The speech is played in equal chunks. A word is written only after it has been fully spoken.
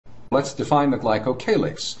Let's define the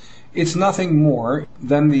glycocalyx. It's nothing more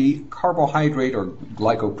than the carbohydrate or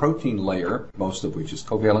glycoprotein layer, most of which is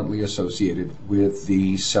covalently associated with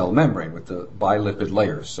the cell membrane, with the bilipid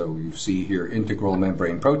layer. So you see here integral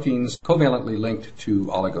membrane proteins covalently linked to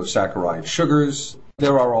oligosaccharide sugars.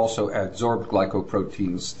 There are also adsorbed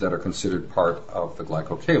glycoproteins that are considered part of the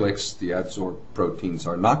glycocalyx. The adsorbed proteins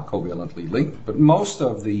are not covalently linked, but most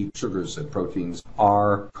of the sugars and proteins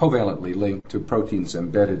are covalently linked to proteins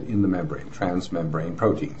embedded in the membrane, transmembrane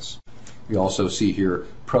proteins. We also see here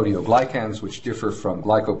proteoglycans, which differ from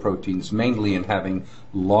glycoproteins mainly in having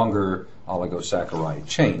longer oligosaccharide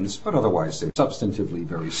chains, but otherwise they're substantively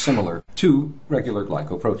very similar to regular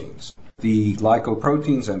glycoproteins. The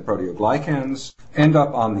glycoproteins and proteoglycans end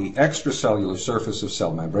up on the extracellular surface of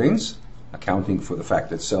cell membranes, accounting for the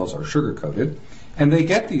fact that cells are sugar-coated, and they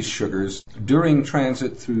get these sugars during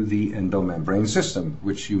transit through the endomembrane system,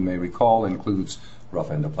 which you may recall includes rough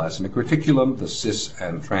endoplasmic reticulum, the cis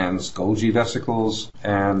and trans Golgi vesicles,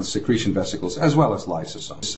 and secretion vesicles, as well as lysosomes.